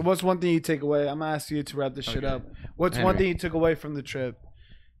 And then, so what's one thing you take away? I'm gonna ask you to wrap this shit up. What's one thing you took away from the trip?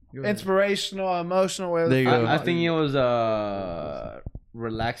 Inspirational, emotional. There you go. I think it was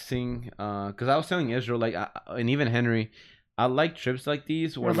relaxing. Because I was telling Israel, like, and even Henry, I like trips like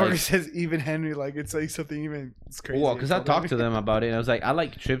these where Motherfucker like says even Henry, like it's like something even. It's crazy. well, because I talked to them about it, and I was like, I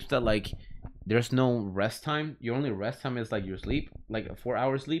like trips that like there's no rest time. Your only rest time is like your sleep, like a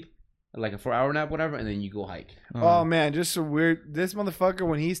 4-hour sleep, like a 4-hour nap, whatever, and then you go hike. Oh man, just so weird. This motherfucker,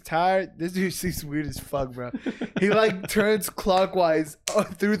 when he's tired, this dude seems weird as fuck, bro. He like turns clockwise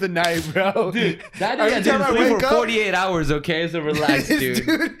through the night, bro. Dude, that Every dude time I didn't sleep wake for up- 48 hours, okay? So relax, This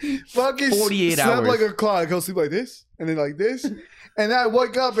dude. fucking 48 slept hours. like a clock. He'll sleep like this, and then like this. And then I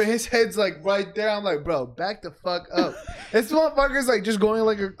wake up and his head's like right there. I'm like, bro, back the fuck up. This motherfucker's like just going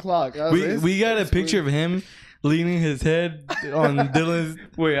like a clock. We got a picture of him leaning his head on Dylan's.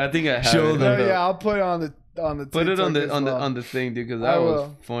 Wait, I think I have Shoulder. it. Oh, yeah, I'll put it on the Put it on TikTok as well. the thing, dude, because I that was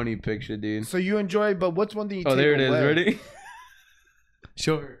will. funny picture, dude. So you enjoy, but what's one thing you Oh, take there it is. away? Ready?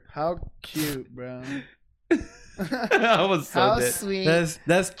 Sure. How cute, bro. I was so How dead. sweet.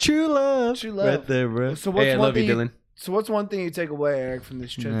 That's true love. True love. Right there, bro. So what's Hey, I one love thing you, Dylan. So what's one thing you take away, Eric, from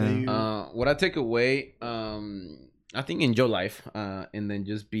this trip that you? What I take away, I think enjoy life, and then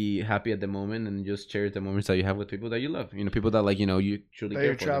just be happy at the moment, and just cherish the moments that you have with people that you love. You know, people that like you truly that care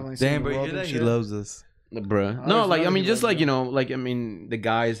you're for them. traveling. seeing Damn, the bro, you world hear and that? He shit. loves us. Bruh. I No, always like I know mean, he just loves like like I mean, the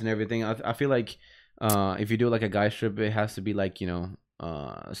guys and everything. I feel like if you do like a guys trip, it has to be like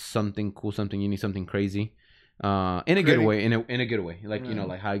something cool, something unique, something crazy, in a good Creating- way, in a good way, like Yeah.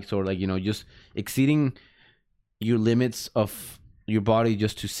 like hikes or like just exceeding your limits of your body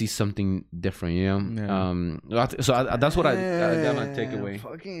just to see something different, you know. Yeah. So that's what I got my takeaway.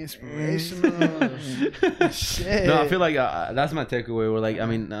 Fucking inspirational. Shit. No, I feel like that's my takeaway. Where like I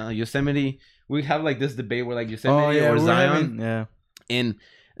mean, Yosemite, we have like this debate where like Yosemite or we're Zion. yeah. And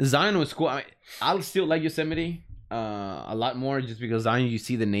Zion was cool. I mean, I'll still like Yosemite a lot more just because Zion you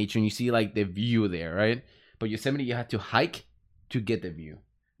see the nature and you see like the view there, right? But Yosemite you had to hike to get the view.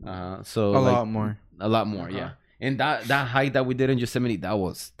 So A like, lot more. a lot more, yeah. And that hike that we did in Yosemite, that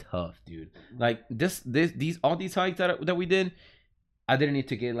was tough, dude. Like all these hikes that we did, I didn't need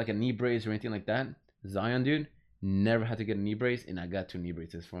to get like a knee brace or anything like that. Zion, dude, never had to get a knee brace, and I got 2 knee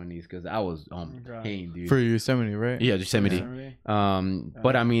braces for my knees because I was on pain, dude. For Yosemite, right? Yeah, Yosemite. Yeah.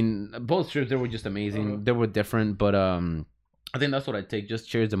 But I mean, both trips they were just amazing. They were different, but I think that's what I take. Just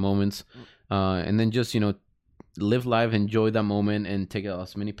cherish the moments, and then just live life, enjoy that moment, and take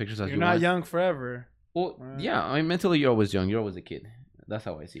as many pictures as You're you not want. young forever. Well, yeah, I mean, mentally you're always young. You're always a kid. That's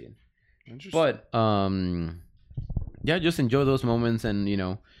how I see it. But yeah, just enjoy those moments, and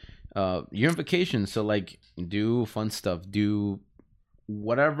you're on vacation, so like do fun stuff, do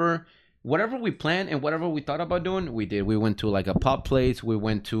whatever we planned and whatever we thought about doing, we did. We went to like a pop place. We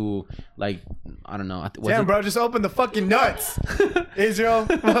went to like I don't know. Damn, bro, just open the fucking nuts. Israel,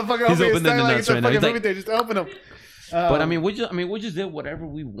 motherfucker, He's open opening the nuts right now. He's like- Just open them. But I mean, we just did whatever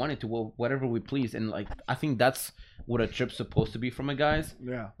we wanted to, whatever we pleased, and like I think that's what a trip's supposed to be from a guys.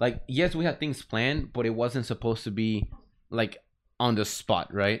 Yeah. Like yes, we had things planned, but it wasn't supposed to be like on the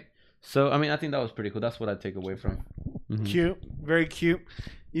spot, right? So I mean, I think that was pretty cool. That's what I take away from. Mhm. Cute, very cute.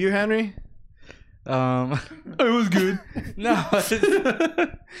 You, Henry? It was good. No,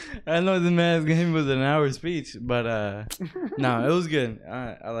 I know the man's game was an hour speech, but no, it was good.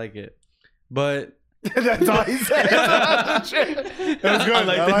 I like it, but That's all he said. It was good.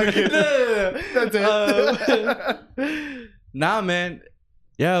 I like it. That's it. Nah, man.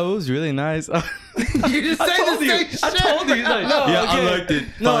 Yeah, it was really nice. You just say the same shit. I told you. He's like, No, yeah, I okay. liked it.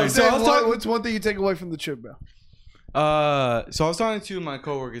 No, Fine. so So I was talking. what's one thing you take away from the trip, bro? So I was talking to my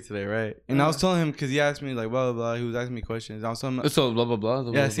coworker today, right? And I was telling him because he asked me like blah blah blah. He was asking me questions. I was telling him, So blah blah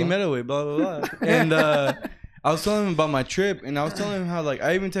blah. yeah, see middleweight, blah blah blah. And I was telling him about my trip, and I was telling him how like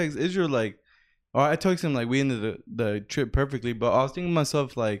I even texted Israel like, or I texted him like we ended the trip perfectly. But I was thinking to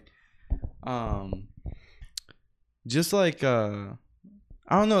myself like, just like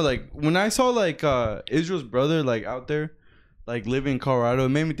I don't know, like when I saw like Israel's brother like out there, like living in Colorado, it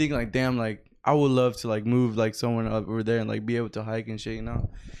made me think like, damn, like I would love to like move like somewhere over there and like be able to hike and shit,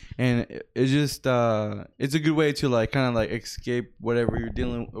 And it's just it's a good way to like kind of like escape whatever you're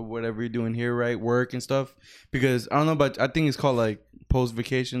doing here, right? Work and stuff. Because I don't know, but I think it's called like post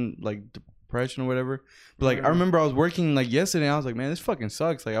vacation like depression or whatever. But like I remember I was working like yesterday, and I was like, man, this fucking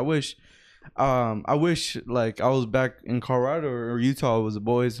sucks. Like I wish like I was back in Colorado or Utah with the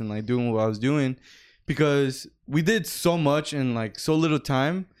boys and like doing what I was doing, because we did so much in like so little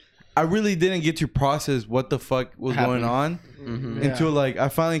time. I really didn't get to process what the fuck was going on until like I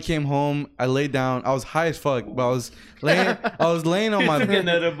finally came home. I laid down. I was high as fuck, but I was laying on my Took an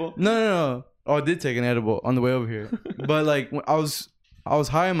edible. No. Oh, I did take an edible on the way over here. But like when I was I was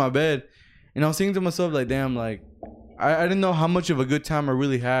high in my bed, and I was thinking to myself like, damn, like I didn't know how much of a good time I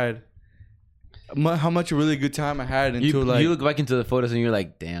really had. How much a really good time I had until you look back into the photos and you're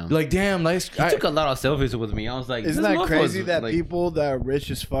like, damn. Like, damn, like I took a lot of selfies with me. I was like, isn't that crazy that people that are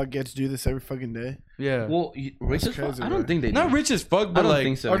rich as fuck get to do this every fucking day? Yeah. Well, rich as fuck? I don't think they do. Not rich as fuck, but I don't like,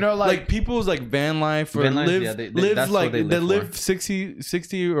 think so. Or no, like people's like van life or live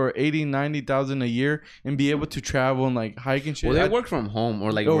 60 or 80, 90,000 a year and be able to travel and like hike and shit. Well, they work from home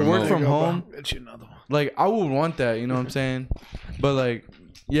or like work from home. Get you another one. Like I would want that, you know what I'm saying? But like,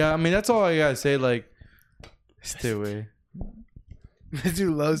 yeah, I mean that's all I gotta say. Like, stay away. This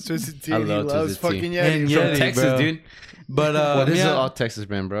dude loves Twisted Tea. I He love loves Twisted fucking Tea. Yeti. Yeti, From Texas, bro. dude. But Well, this is yeah, all Texas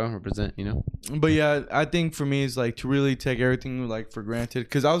brand, bro. Represent, you know. but yeah, I think for me it's like to really take everything like for granted.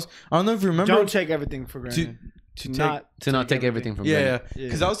 Cause I don't know if you remember. Don't take everything for granted. to not take everything from yeah, granted. yeah.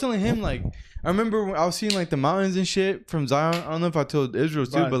 Because I was telling him like I remember when I was seeing like the mountains and shit from Zion. I don't know if I told Israel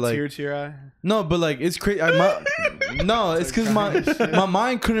too, but like tear to your eye. no, but like it's crazy. No, it's because my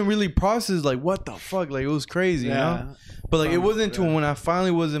mind couldn't really process like what the fuck. Like it was crazy, you know. But like it wasn't until when I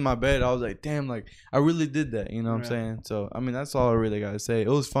finally was in my bed, I was like, damn, like I really did that. You know what I'm saying? So I mean, that's all I really gotta say. It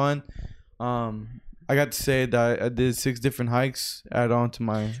was fun. I got to say that I did 6 different hikes. Add on to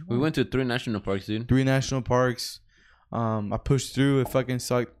my. We went to 3 national parks, dude. 3 national parks. I pushed through. It fucking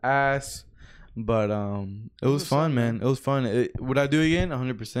sucked ass, but it was fun, man. It was fun. Would I do it again?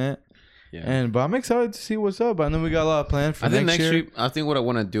 100%. Yeah. But I'm excited to see what's up. I know we got a lot planned for next year. Trip, I think what I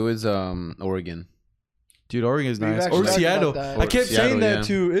want to do is Oregon. Dude, Oregon is nice. Or Seattle. I kept saying that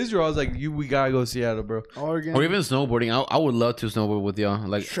to Israel. I was like, we gotta go to Seattle, bro. Oregon. Or even snowboarding. I would love to snowboard with y'all.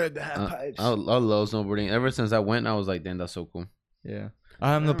 Like, shred the half pipes. I love snowboarding. Ever since I went, I was like, damn, that's so cool. Yeah.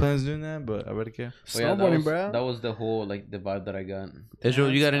 I have no plans doing that, but I better care. Snowboarding, bro. That was the whole, like, the vibe that I got.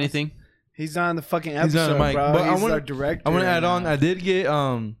 Israel, you got anything? He's on the fucking episode, He's on the mic. Bro. But He's our director. I want to add on. I did get,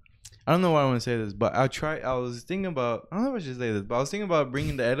 I don't know why I want to say this, but I was thinking about, I don't know if I should say this, but I was thinking about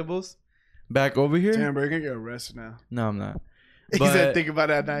bringing the edibles back over here. Damn, bro, you're gonna get arrested now. No, I'm not. He said, think about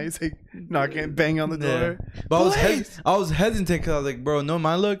that night. He's like, knocking, bang on the door. But I was hesitant because I was like, bro, no,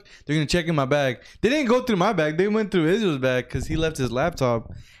 my look, they're gonna check in my bag. They didn't go through my bag. They went through Israel's bag because he left his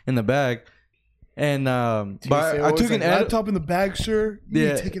laptop in the bag. And but I took an laptop in the bag, sir. You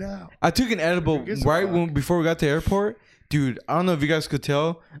need to take it out. I took an edible before we got to the airport. Dude, I don't know if you guys could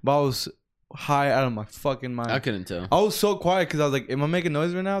tell, but I was high out of my fucking mind. I couldn't tell. I was so quiet because I was like, if I make a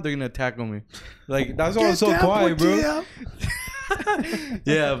noise right now, they're gonna tackle me. Like that's why I was so quiet, bro.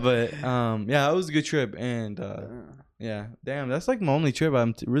 Yeah, but yeah, it was a good trip, and yeah, damn, that's like my only trip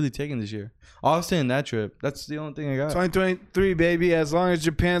I'm really taking this year. Austin, that trip, that's the only thing I got. 2023, baby. As long as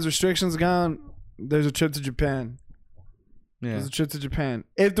Japan's restrictions gone, there's a trip to Japan. Yeah, there's a trip to Japan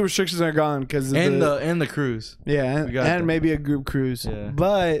if the restrictions are gone, because the cruise. Yeah, and maybe a group cruise. Yeah.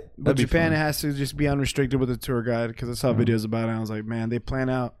 But Japan has to just be unrestricted with a tour guide, because I saw videos about it. And I was like, man, they plan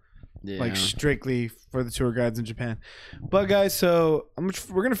out. Yeah. Like strictly for the tour guides in Japan. But guys, so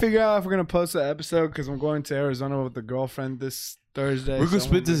we're gonna figure out if we're gonna post the episode, because I'm going to Arizona with the girlfriend this Thursday. We're gonna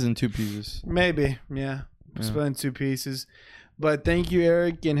split this in 2 pieces. Maybe, yeah. Split in 2 pieces. But thank you,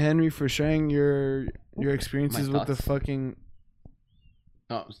 Eric and Henry, for sharing your experiences with the fucking.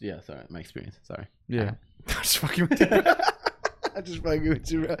 Oh yeah, sorry, my experience. Sorry. Yeah. I'm just fucking with you. I'm just fucking with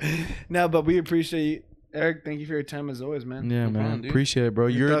you, bro. No, but we appreciate you. Eric, thank you for your time as always, man. Yeah, no man. Problem, appreciate it, bro.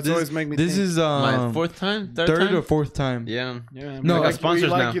 Always make me this think. Is my 4th time? Third or 4th time. Yeah. No, I sponsors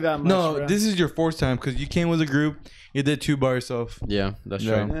now. You that much, no, bro. this is your 4th time, because you came with a group. You did 2 by yourself. Yeah, that's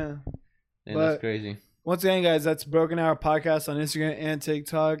true. Yeah, that's crazy. Once again, guys, that's Broken Hour Podcast on Instagram and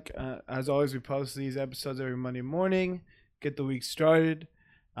TikTok. As always, we post these episodes every Monday morning. Get the week started.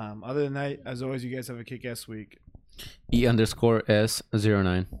 Other than that, as always, you guys have a kick-ass week.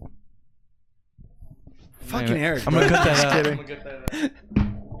 E_S09. Fucking Eric. I'm gonna cut that out.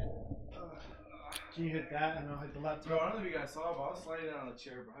 Can you hit that and I'll hit the laptop? Bro, I don't know if you guys saw it, but I was sliding down on the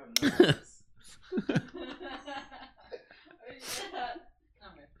chair, bro. I have no